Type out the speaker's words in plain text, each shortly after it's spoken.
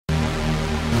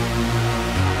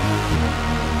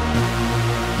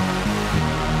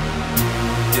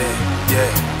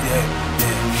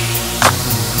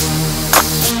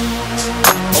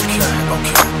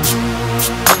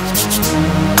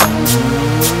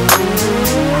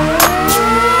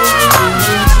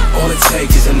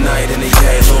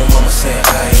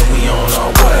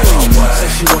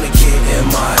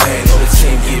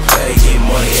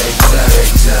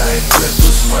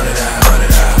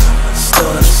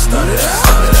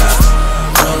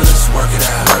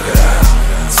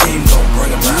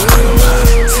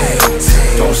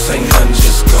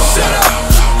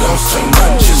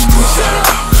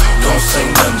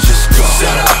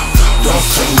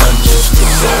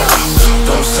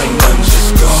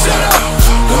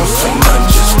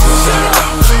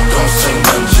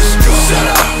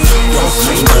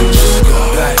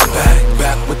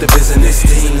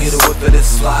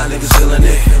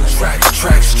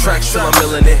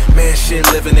Man, shit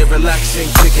living it, relaxing,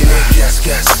 kicking it.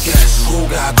 Guess, who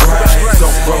got brains?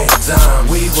 Don't roll dime,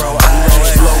 we roll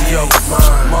eyes. Blow your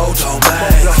mind, Moto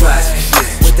man. Classic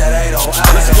shit, with that 808.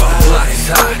 Let's go. Block is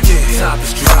hot, top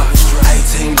is drop.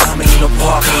 18 dummy in the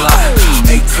parking lot.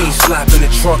 18 slap in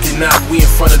the trunk and out. We in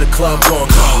front of the club going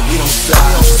go. We don't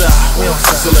stop,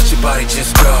 so let your body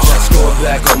just go. Throw it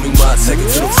back on me, ma, take it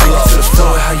to the floor.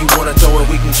 Throw it how you wanna throw it,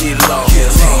 we can get low.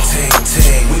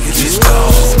 Ting, we can just go.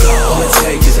 All it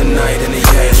take is a night in the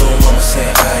yay. Little mama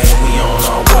said, hey, we on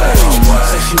our way.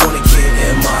 Say she wanna get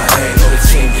in my head. Know the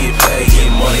team get paid,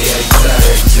 get money every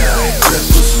day.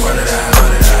 Rippers, run it out.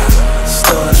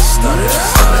 Stun it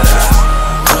out.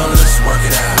 Run, let's work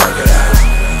it out.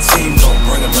 Team gon'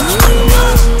 bring 'em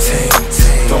out. Team,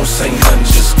 don't say nothing,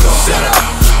 just go.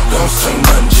 Don't say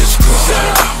nothing, just go.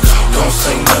 Don't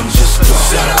say nothing, just go.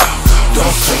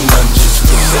 Don't say nothing, just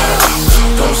go.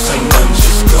 Don't say nothing,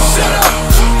 just go.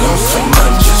 Don't say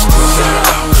nothing, just go.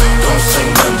 Don't say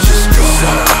nothing, just go.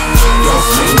 Don't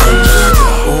say nothing, just go.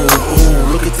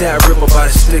 Ooh, look at that ripper by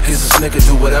the stickers. This nigga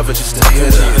do whatever just to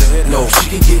hit her. No, she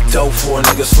can get dope for a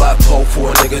nigga, slap poke for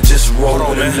a nigga, just roll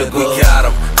with a nigga. We got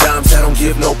him. Dimes that don't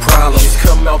give no problems.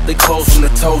 Come out they clothes from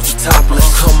the toes to topless.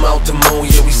 Come out the moon,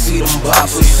 yeah, we see them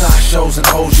boppers. Top shows and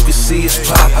hoes, you can see it's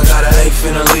pop. I got an eighth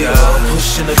in a leader,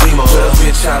 pushing the beamer. With a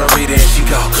bitch out of read and she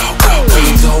go.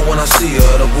 Really dope when I see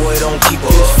her, the boy don't keep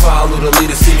her. Just follow the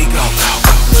leader, see me go.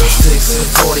 6 and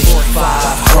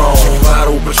 45 chrome,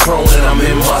 bottle Patron and I'm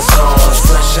in my zone.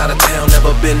 Fresh out of town,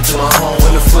 never been to my home.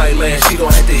 When the flight lands, she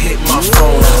gon' have to hit my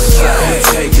phone. All it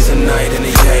take is a night in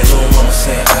the yay. Little mama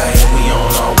said, hey, we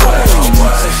on our way.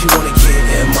 Say she wanna get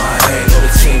in my head. Know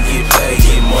the team get paid,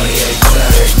 get money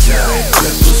every day.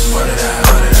 Rippers, run it out.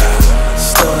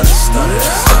 Stun it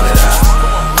out.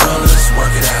 Run, let's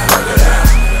work it out.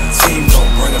 Team gon'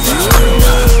 bring 'em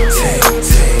out.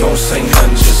 Team, don't say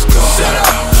nothing, just go.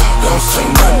 Don't say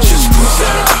nothing, just go.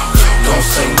 Don't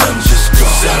say nothing, just go.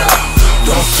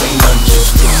 Don't say nothing,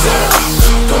 just go.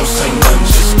 Don't say nothing,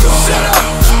 just go.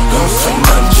 Don't say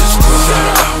nothing, just go.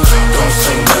 Don't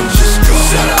say nothing, just go.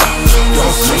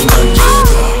 Don't say nothing, just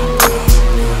go.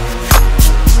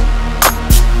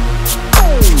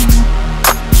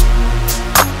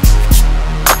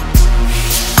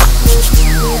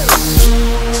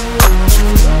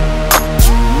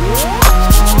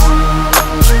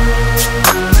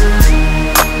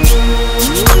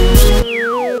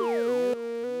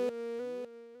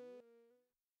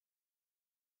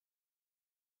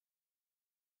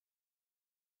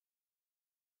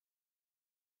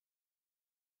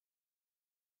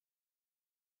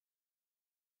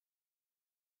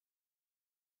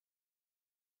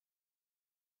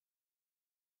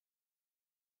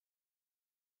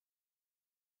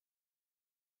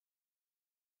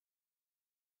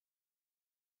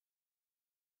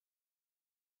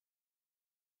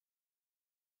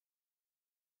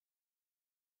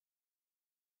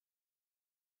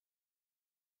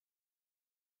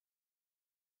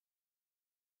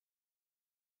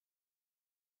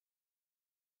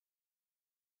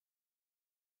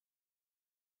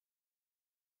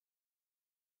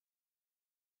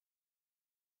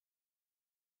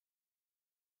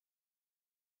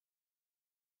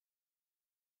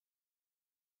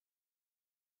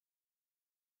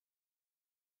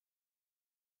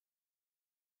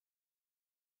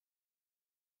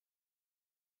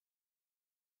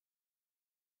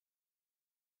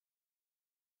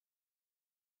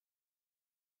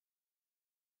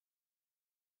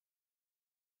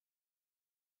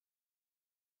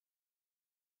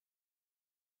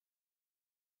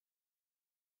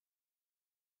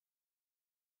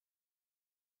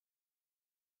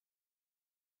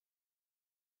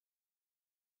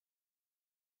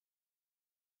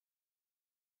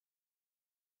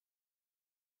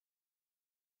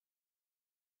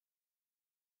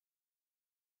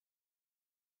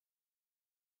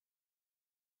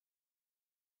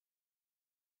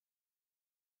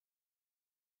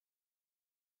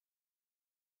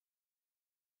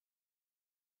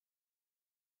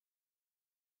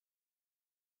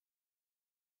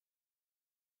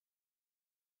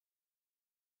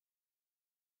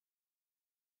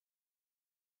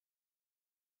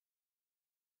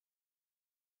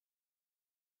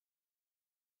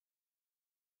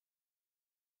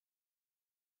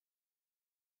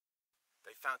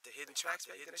 They found the hidden tracks,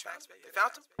 baby. They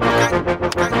found them?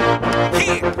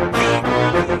 Okay. Yeah.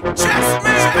 Tracks,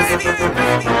 man, baby.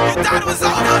 You thought it was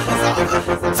over.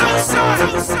 Too short.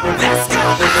 Let's go.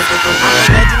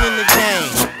 Legend in the game.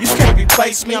 You can't be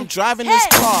replace me. I'm driving this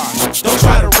car, don't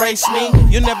try to race me.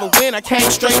 You'll never win, I came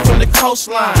straight from the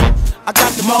coastline. I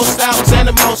got the most albums and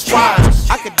the most rhymes.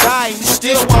 I could die and you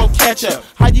still won't catch up.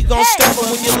 How you gon' step up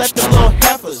when you let them little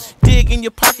heifers dig in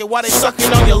your pocket while they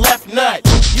sucking on your left nut?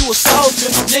 You a soldier,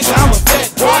 nigga, I'm a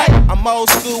vet, boy. I'm old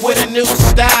school with a new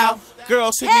style.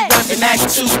 Girls hit me up and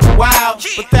act too wild,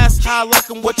 but that's how I like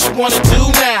them, what you wanna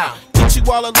do now. Get you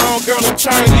all alone, girl, and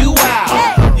turn you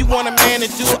out. You want a man to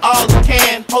do all he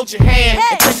can, hold your hand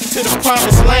and take you to the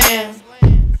promised land.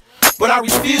 But I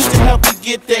refuse to help you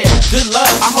get there. Good luck,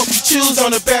 I hope you choose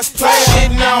on the best player.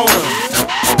 Shitting on him.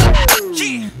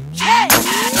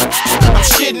 I'm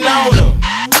shitting on him.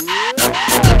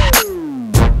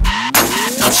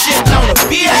 I'm shitting on a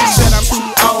bitch. She said I'm too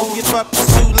old, give up, it's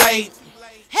too late.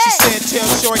 She said tell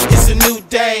shorty it's a new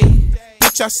day.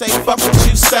 Bitch, I say fuck what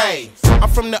you say. I'm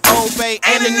from the old bay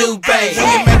and the new bay. When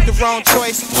you make the wrong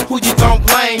choice, who you gon'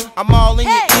 blame? I'm all in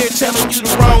your ear telling you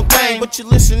the wrong thing, but you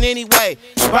listen anyway,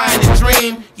 buying a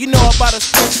dream. You know about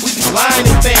us bitch, we be lying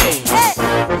and things.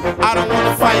 I don't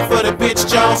wanna fight for the bitch,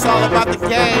 Joe. It's all about the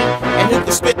game and who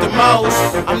can spit the most.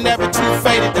 I'm never too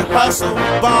faded to hustle,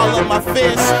 ball up my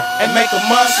fist and make a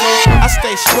muscle. I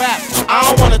stay strapped, I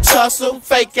don't wanna tussle.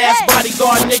 Fake ass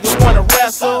bodyguard nigga wanna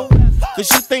wrestle.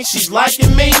 Cause you think she's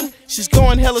liking me? She's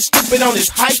going hella stupid on this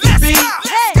hiking beat.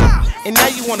 And now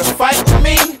you wanna fight with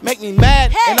me? Make me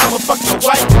mad and I'ma fuck your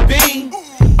wife to be.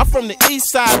 I'm from the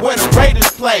east side where the Raiders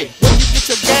play. Where you get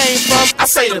your game from? I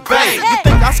say the Bay. You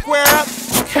think I square up?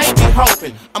 You can't be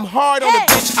hoping. I'm hard on the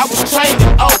bitch, I was trained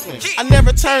in Oakland. I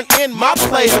never turn in my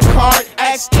player card.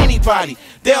 Ask anybody,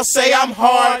 they'll say I'm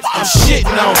hard. I'm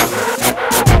shitting on them.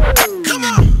 Come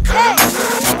on. I'm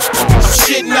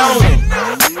shitting on them.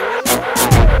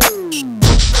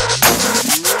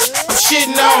 I'm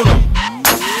shitting on them.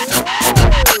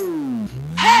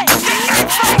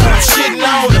 I'm shitting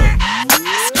on them.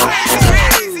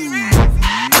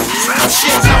 I'm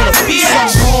shitting on a bitch. I'm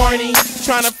horny,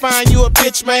 trying to find you a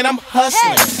bitch, man. I'm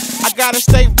hustling. I gotta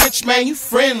stay rich, man. You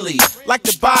friendly, like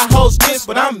to buy hoes gifts,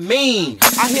 but I'm mean.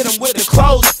 I hit them with a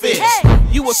closed fist.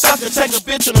 You a sucker, take a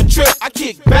bitch on a trip. I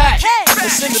kick back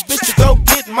and send a bitch to go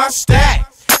get my stack.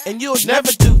 And you'll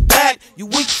never do that. You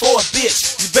weak for a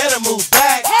bitch, you better move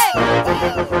back.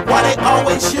 Why they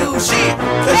always use you?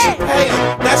 Cause you pay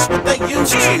them, that's what they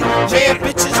use to. Man,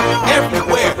 bitches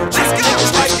everywhere. Just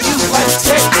niggas like you, like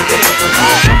technically.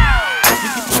 You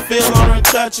get the feel on her and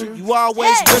touch her. You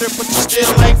always with her, but you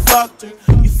still ain't fucked her.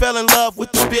 You fell in love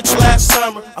with the bitch last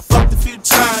summer. I fucked a few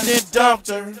times, then dumped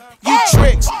her. You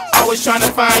tricks, always trying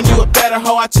to find you a better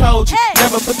hoe. I told you,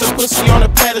 never put the pussy on a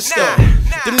pedestal.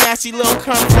 Them nasty little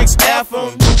conflicts, F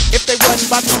them. If they wasn't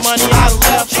about the money, I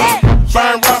left them.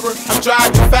 Burn rubber, I'm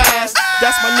driving fast.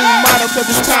 That's my new motto, cause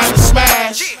it's time to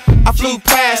smash. I flew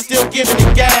past, still giving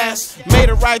it gas. Made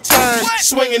a right turn,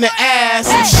 swinging the ass.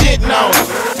 I'm shitting on them.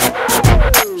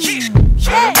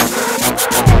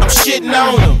 I'm shitting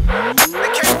on them. I'm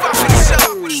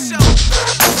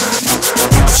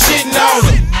shitting on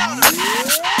them.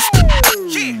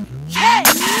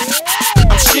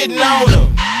 I'm shitting on them.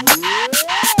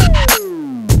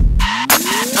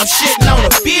 I'm shitting on a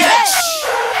bitch.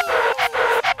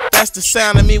 That's the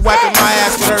sound of me wiping my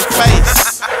ass with her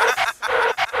face.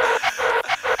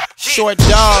 Short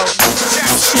dog,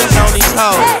 shitting on these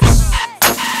hoes.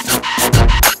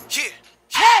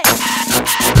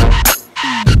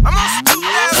 I'm on some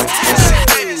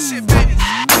 2010 shit, baby.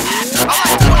 I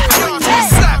like to welcome y'all to the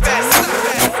slap ass.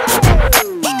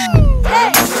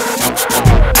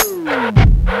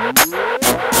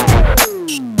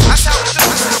 That's how we do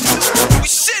it. We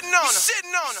shitting on them.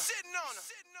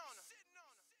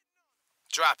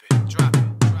 Drop it, drop it.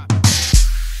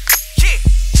 Yeah.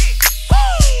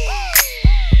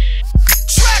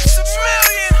 Tracks a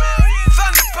million.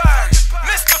 Thunderbird,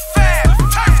 Mr. Fab,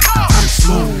 I'm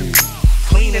smooth,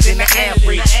 cleaner than the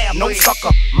average. No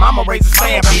sucker, mama raises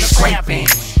savage. Scraping,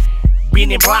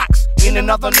 been in blocks in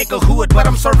another nigga hood, but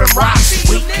I'm serving rocks.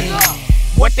 Weekend,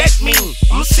 what that mean?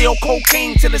 I'm still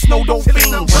cocaine till it's no dope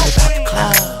fiend. What about the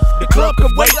club? The club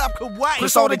could wait.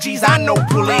 Plus all the G's I know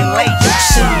pull in late.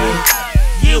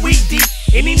 Yeah, we deep.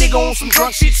 Any nigga on some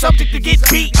drunk shit subject to get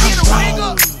beat. I'm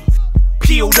gone,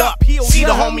 peeled up. See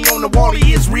the homie on the wall,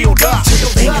 he is reeled up. To the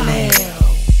fingernail.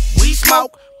 We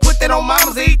smoke, put that on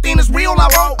mamas, everything is real, I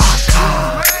roll.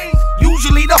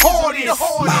 Usually the hardest,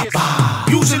 my bar.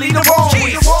 Usually the rawest.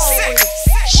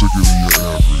 Sicker than your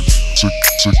average.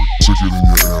 Sicker than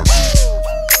your average.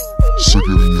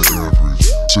 Sicker than your average.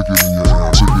 Sicker than your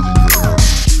average.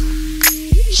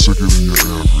 Sicker than your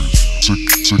average.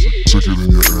 Sicker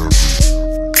than your average.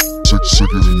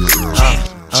 Sicker than your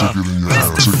average.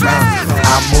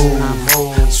 I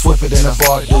move, swifter than a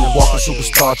bar dude, walking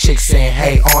superstar chick saying,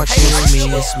 hey, aren't you?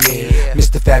 It's me,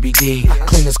 Mr. Fabby D,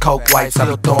 clean as coke whites, I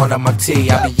be throwing up my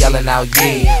tea, I be yelling out,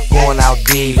 yeah, going out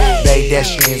deep,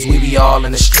 pedestrians, we be all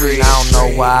in the street, I don't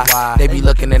know why, they be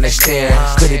looking and they staring,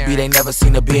 could it be they never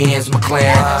seen a Benz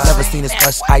McLaren, never seen as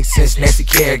much ice since Nancy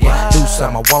Kerrigan, do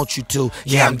something, I want you to,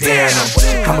 yeah, I'm daring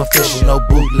them, I'm official, no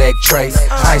bootleg trace,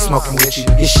 I ain't smoking with you,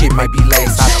 your shit might be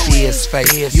lace, I see his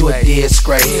face, you a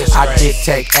disgrace, I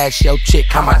dictate, ask your chick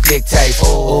how my dick tastes,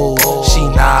 ooh, she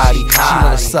naughty, she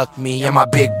wanna suck me, and my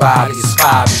big body is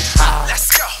Bobby.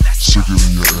 Let's go. Sick it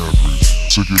in your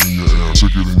average. Sick it in your average.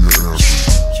 Sick it in your average.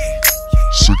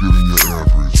 Sick it in your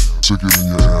average. Sick it in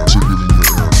your average. Sick it in your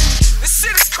average. This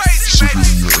shit is crazy, Sick it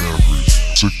in your average.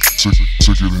 Sick it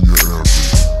in your average.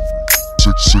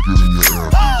 Sick it in your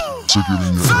average. Sick it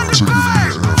in your average. Sick it in your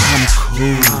average. I'm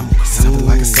cool. Something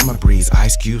like a summer breeze.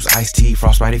 Ice cubes, iced tea,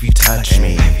 frostbite if you touch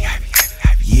me.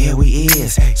 Yeah, we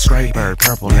is. Straight bird,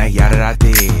 purple, now yada da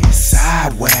this.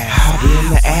 Sideways, hop in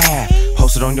the air.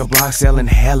 Posted on your block, selling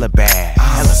hella bad.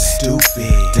 Hella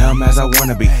stupid, dumb as I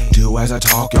wanna be. Do as I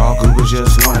talk, y'all Google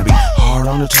just wanna be. Hard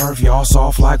on the turf, y'all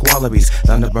soft like wallabies.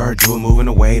 Thunderbird do it moving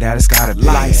the way that it's gotta be.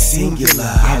 Like singular,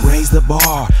 I raise the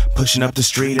bar, pushing up the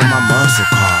street in my muscle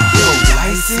car. Yo,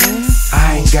 license?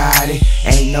 I ain't got it,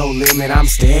 ain't no limit, I'm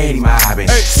steady mobbing.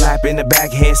 Slap in the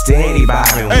backhand, steady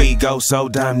bobbing. We go so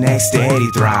dumb next, steady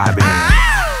thriving.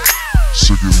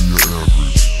 Sick it in your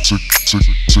average. Sick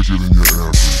it in your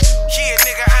average. Yeah,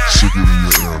 nigga, Sick it in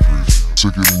your average.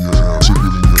 Sick it in your average. Sick it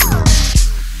in your average.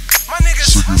 my niggas.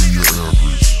 Sick it in your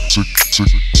average. Sick it in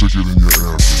your average. Sick it in your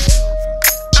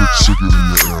average. Sick it in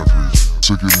your average.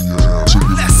 Sick it in your average.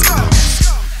 Let's go.